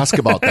forgot to ask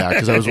about that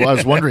because I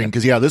was wondering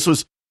because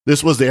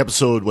this was the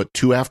episode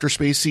 2 after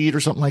Space Seed or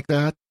something like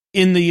that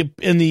in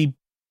the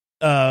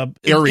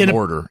airing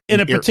order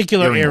in a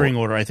particular airing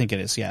order. I think it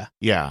is.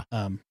 Yeah.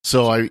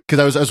 So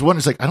because I was wondering,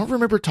 it's like I don't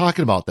remember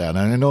talking about that, and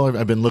I know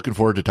I've been looking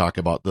forward to talk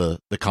about the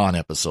con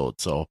episode.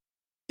 So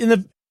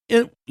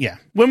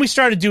when we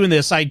started doing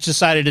this, I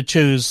decided to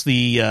choose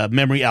the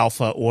Memory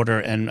Alpha order,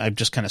 and I've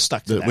just kind of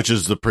stuck to that, which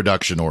is the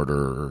production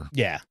order.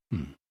 Yeah,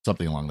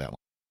 something along that line.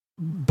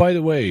 By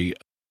the way,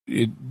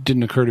 it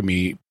didn't occur to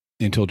me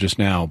until just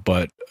now,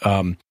 but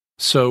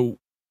so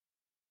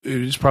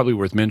it is probably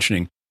worth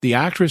mentioning. The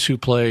actress who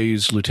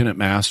plays Lieutenant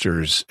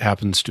Masters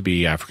happens to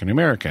be African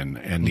American,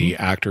 and the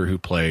actor who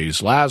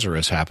plays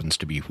Lazarus happens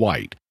to be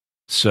white.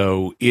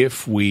 So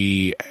if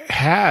we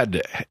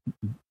had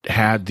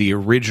the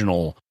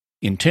original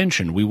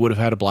intention, we would have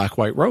had a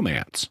black-white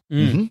romance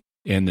in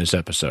this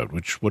episode,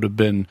 which would have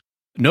been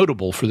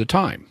notable for the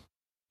time.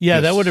 Yeah,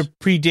 yes. That would have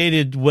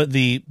predated what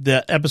the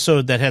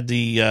episode that had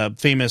the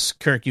famous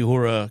Kirk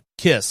Uhura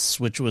kiss,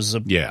 which was a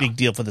big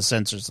deal for the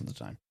censors at the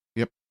time.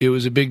 Yep. It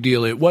was a big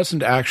deal. It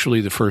wasn't actually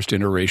the first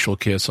interracial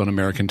kiss on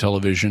American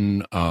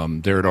television.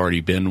 There had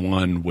already been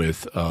one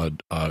with a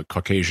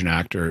Caucasian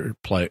actor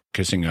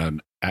kissing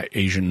an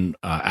Asian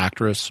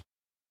actress.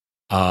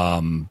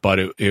 But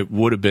it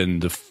would have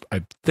been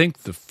I think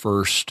the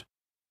first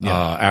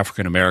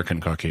African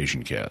American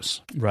Caucasian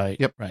kiss. Right.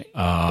 Yep. Right.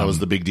 That was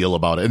the big deal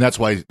about it, and that's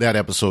why that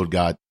episode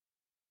got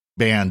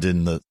banned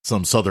in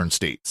some southern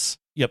states.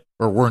 Yep.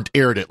 Or weren't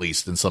aired at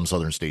least in some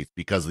southern states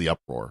because of the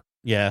uproar.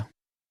 Yeah.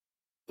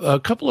 A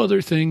couple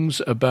other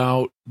things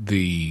about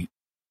the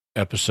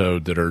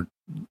episode that are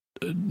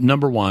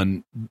number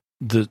one,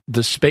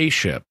 the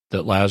spaceship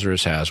that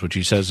Lazarus has, which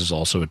he says is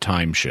also a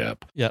time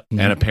ship. Yep.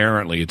 And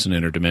apparently it's an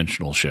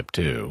interdimensional ship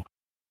too.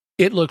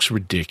 It looks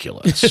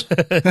ridiculous.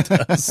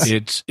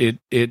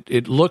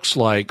 It looks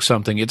like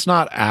something. It's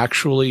not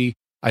actually,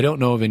 I don't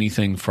know of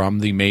anything from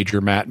the Major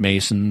Matt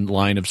Mason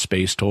line of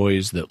space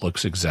toys that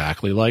looks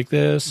exactly like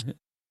this.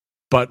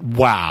 But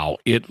wow,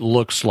 it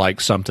looks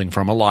like something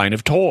from a line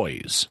of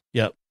toys.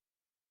 Yep.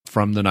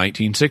 From the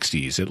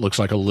 1960s. It looks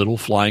like a little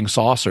flying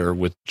saucer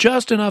with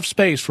just enough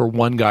space for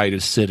one guy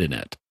to sit in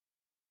it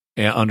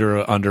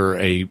under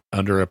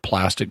a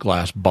plastic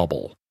glass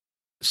bubble.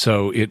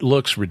 So it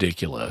looks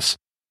ridiculous.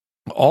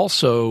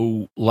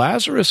 Also,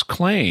 Lazarus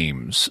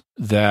claims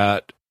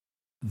that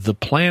the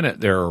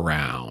planet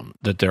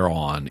they're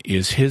on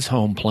is his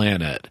home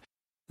planet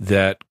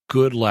that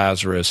good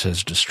Lazarus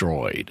has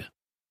destroyed.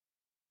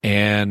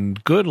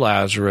 And good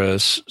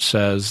Lazarus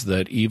says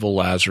that evil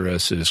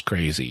Lazarus is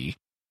crazy.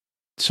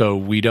 So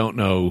we don't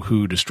know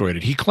who destroyed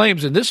it. He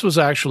claims, and this was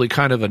actually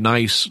kind of a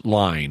nice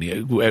line.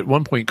 At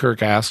one point,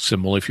 Kirk asks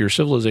him, well, if your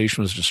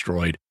civilization was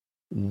destroyed,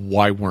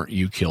 why weren't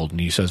you killed? And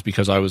he says,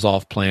 because I was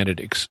off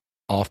planet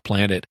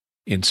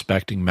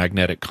inspecting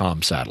magnetic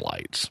comm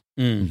satellites,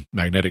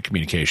 magnetic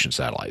communication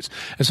satellites.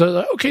 And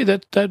so, okay,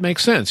 that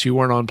makes sense. You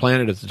weren't on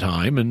planet at the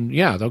time, and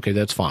yeah, okay,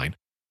 that's fine.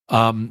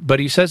 But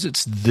he says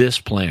it's this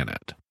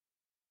planet.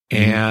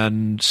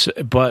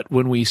 But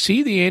when we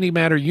see the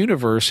antimatter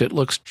universe, it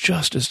looks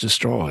just as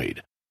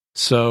destroyed.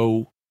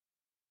 So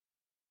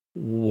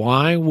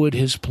why would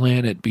his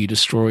planet be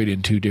destroyed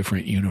in two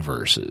different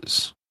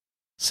universes?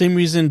 Same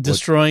reason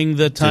destroying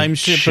the time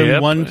ship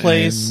in one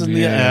place and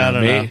the I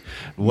don't know.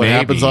 What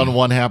happens on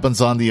one happens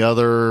on the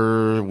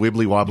other.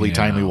 Wibbly wobbly,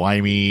 timey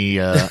wimey.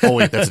 Oh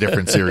wait, that's a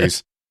different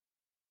series.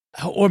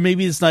 Or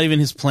maybe it's not even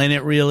his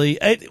planet, really.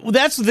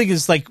 That's the thing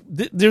is, like,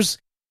 there's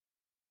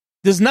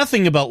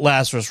nothing about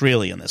Lazarus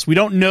really in this. We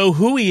don't know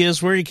who he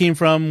is, where he came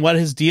from, what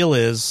his deal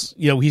is.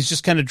 He's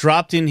just kind of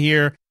dropped in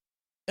here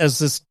as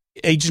this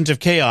agent of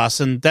chaos,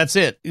 and that's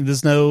it.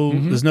 There's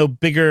no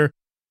bigger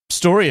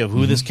story of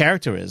who this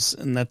character is,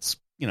 and that's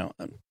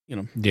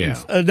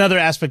another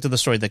aspect of the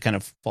story that kind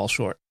of falls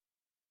short.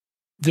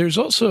 There's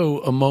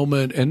also a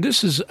moment, and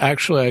this is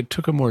actually, I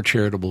took a more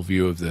charitable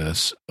view of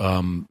this.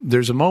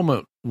 There's a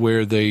moment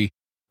where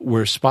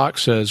Spock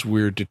says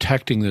we're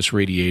detecting this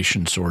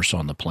radiation source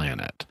on the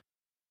planet,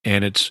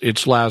 and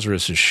it's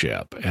Lazarus's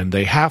ship, and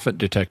they haven't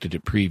detected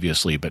it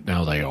previously, but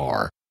now they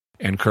are.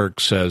 And Kirk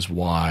says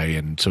why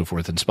and so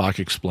forth. And Spock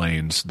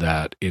explains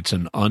that it's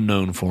an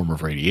unknown form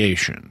of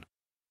radiation.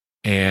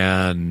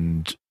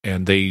 And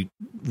they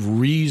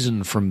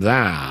reason from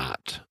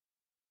that,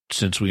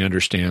 since we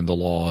understand the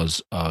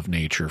laws of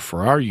nature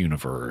for our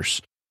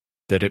universe,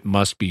 that it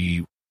must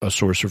be a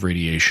source of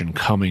radiation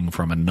coming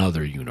from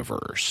another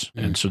universe.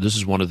 And so this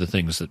is one of the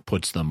things that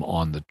puts them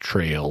on the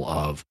trail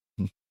of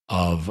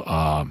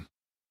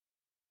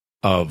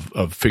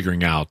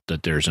figuring out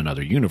that there's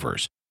another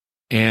universe.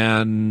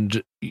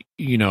 And,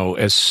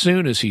 as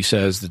soon as he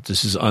says that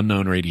this is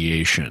unknown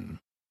radiation,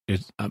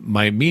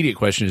 my immediate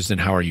question is, then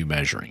how are you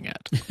measuring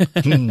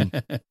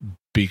it?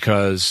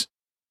 Because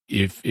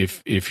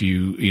if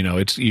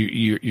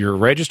you're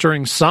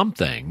registering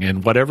something,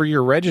 and whatever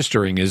you're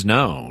registering is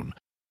known.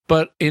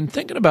 But in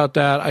thinking about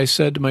that, I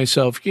said to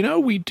myself,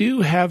 we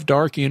do have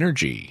dark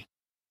energy.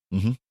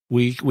 Mm-hmm.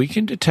 We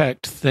can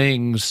detect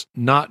things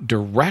not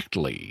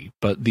directly,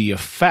 but the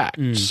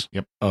effects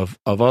of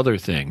other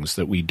things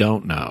that we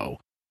don't know.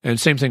 And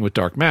same thing with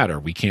dark matter.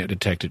 We can't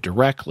detect it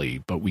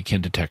directly, but we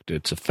can detect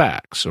its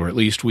effects, or at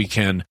least we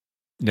can.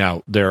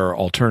 Now, there are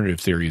alternative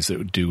theories that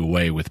would do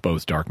away with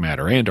both dark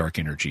matter and dark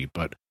energy,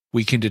 but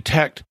we can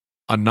detect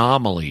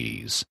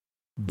anomalies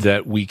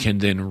that we can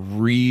then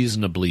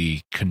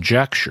reasonably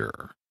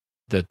conjecture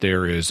that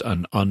there is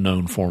an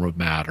unknown form of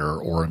matter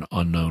or an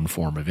unknown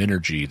form of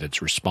energy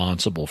that's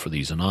responsible for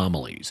these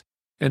anomalies.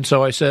 And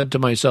so I said to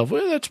myself,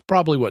 well, that's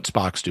probably what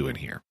Spock's doing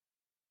here.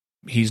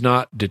 He's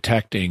not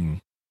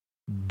detecting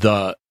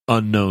the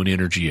unknown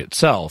energy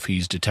itself.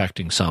 He's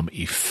detecting some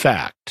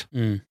effect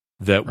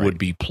that would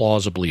be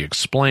plausibly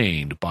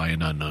explained by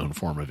an unknown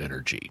form of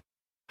energy.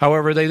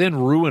 However, they then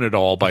ruin it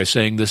all by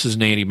saying this is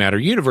an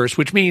antimatter universe,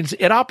 which means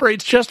it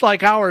operates just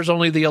like ours,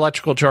 only the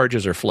electrical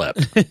charges are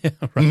flipped.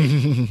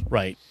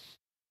 Right.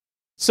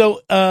 So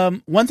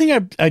one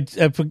thing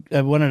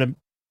I wanted to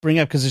bring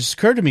up, because it just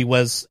occurred to me,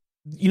 was,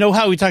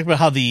 how we talked about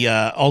how the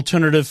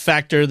alternative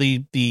factor,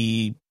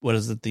 the what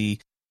is it, the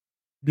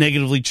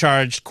negatively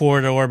charged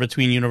corridor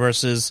between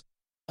universes,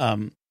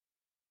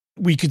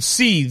 we could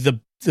see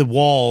the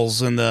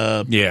walls and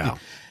the yes.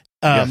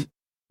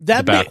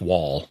 The back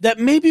wall. That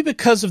may be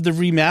because of the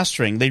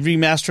remastering. They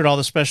remastered all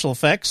the special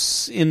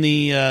effects in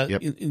the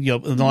in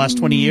the last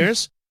 20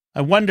 years. I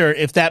wonder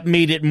if that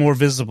made it more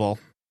visible.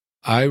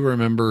 I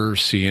remember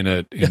seeing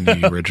it in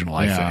the original,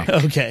 I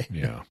think. Okay.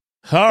 Yeah.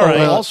 All right.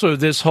 Well, also,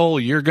 this whole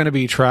you're going to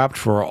be trapped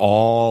for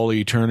all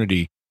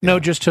eternity.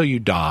 No, just till you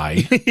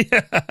die.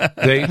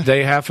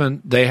 They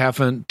haven't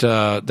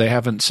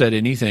said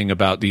anything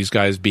about these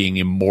guys being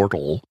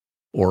immortal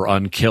or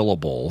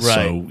unkillable.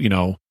 Right.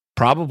 So,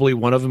 probably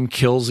one of them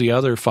kills the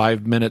other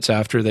 5 minutes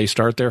after they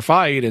start their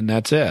fight, and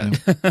that's it.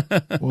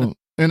 Well,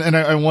 and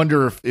I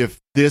wonder if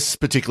this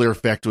particular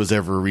effect was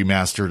ever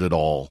remastered at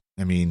all.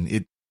 I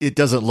mean, it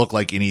doesn't look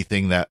like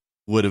anything that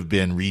would have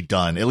been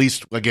redone, at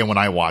least, again, when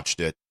I watched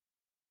it.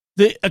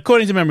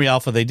 According to Memory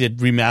Alpha, they did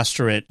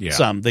remaster it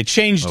some. They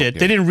changed it.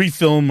 They didn't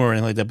refilm or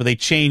anything like that, but they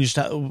changed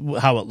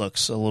how it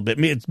looks a little bit.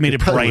 It made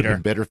it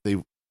brighter.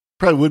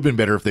 Probably would have been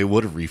better if they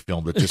would have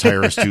refilmed it. Just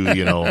hire us two,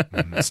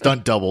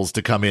 stunt doubles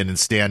to come in and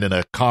stand in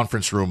a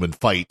conference room and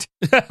fight.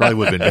 Probably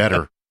would have been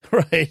better.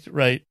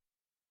 Right.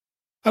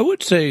 I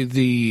would say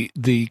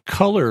the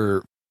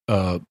color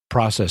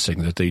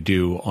processing that they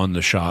do on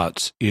the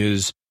shots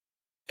is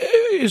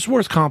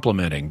worth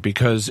complimenting,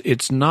 because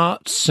it's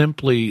not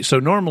simply, so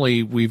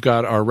normally we've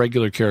got our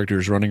regular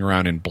characters running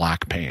around in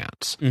black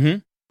pants,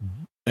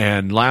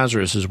 and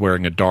Lazarus is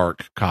wearing a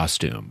dark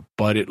costume,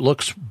 but it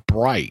looks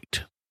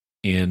bright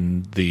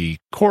in the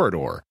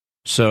corridor.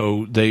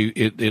 So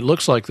it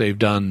looks like they've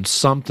done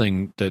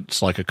something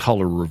that's like a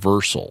color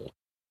reversal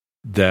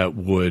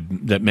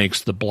that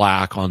makes the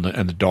black and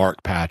the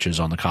dark patches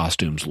on the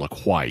costumes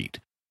look white.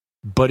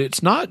 But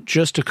it's not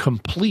just a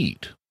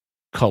complete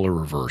color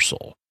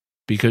reversal,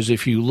 because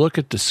if you look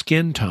at the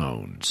skin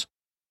tones,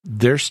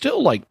 they're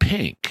still like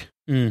pink.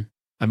 I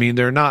mean,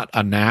 they're not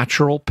a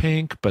natural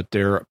pink, but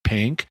they're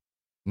pink.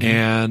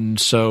 And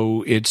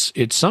so it's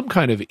some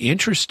kind of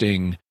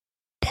interesting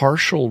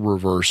partial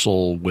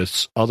reversal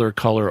with other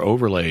color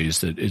overlays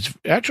that is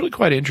actually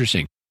quite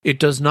interesting. It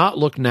does not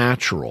look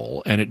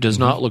natural, and it does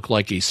not look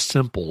like a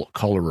simple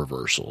color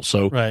reversal.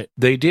 So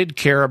they did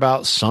care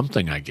about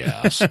something, I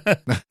guess.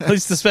 At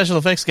least the special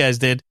effects guys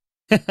did.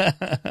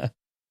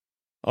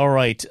 All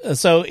right.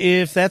 So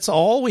if that's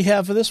all we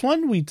have for this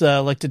one, we'd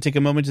like to take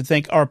a moment to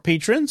thank our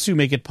patrons who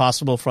make it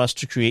possible for us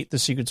to create The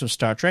Secrets of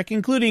Star Trek,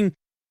 including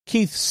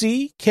Keith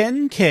C.,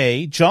 Ken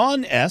K.,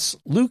 John S.,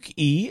 Luke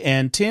E.,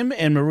 and Tim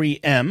and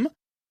Marie M.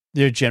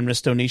 Their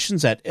generous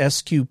donations at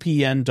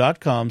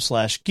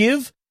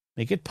sqpn.com/give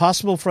make it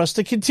possible for us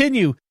to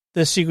continue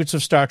The Secrets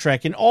of Star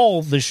Trek and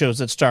all the shows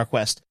at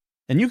StarQuest.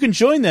 And you can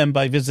join them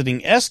by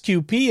visiting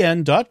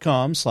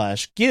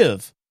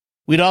sqpn.com/give.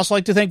 We'd also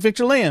like to thank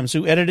Victor Lambs,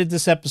 who edited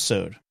this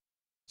episode.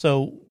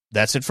 So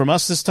that's it from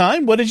us this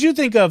time. What did you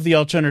think of The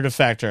Alternative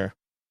Factor?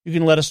 You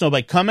can let us know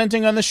by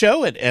commenting on the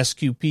show at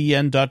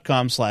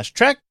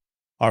sqpn.com/trek,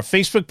 our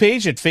Facebook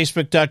page at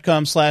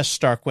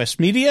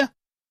facebook.com/StarQuestMedia,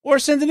 or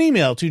send an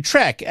email to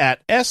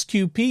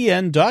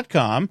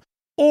trek@sqpn.com,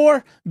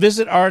 or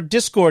visit our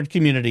Discord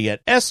community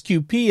at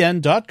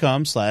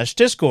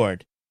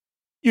sqpn.com/discord.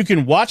 You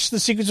can watch The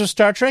Secrets of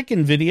Star Trek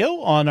in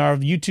video on our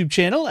YouTube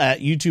channel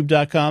at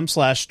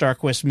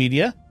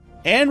youtube.com/StarQuestMedia.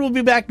 And we'll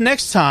be back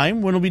next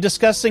time when we'll be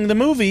discussing the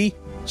movie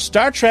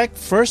Star Trek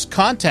First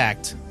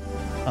Contact.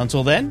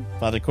 Until then,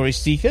 Father Corey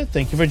Stika,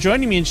 thank you for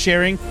joining me and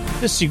sharing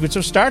The Secrets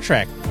of Star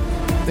Trek.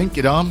 Thank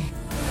you, Dom.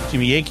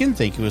 Jimmy Aiken,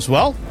 thank you as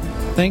well.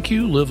 Thank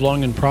you. Live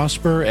long and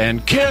prosper,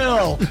 and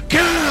kill,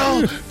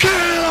 kill,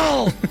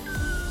 kill!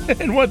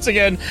 And once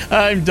again,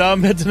 I'm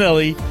Dom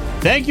Bettinelli.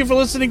 Thank you for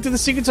listening to The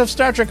Secrets of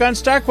Star Trek on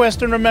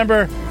StarQuest, and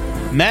remember,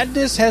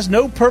 madness has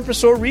no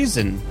purpose or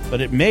reason,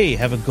 but it may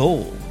have a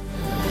goal.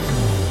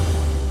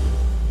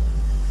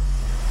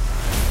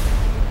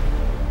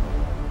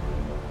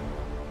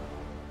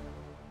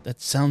 That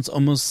sounds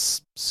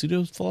almost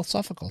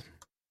pseudo-philosophical.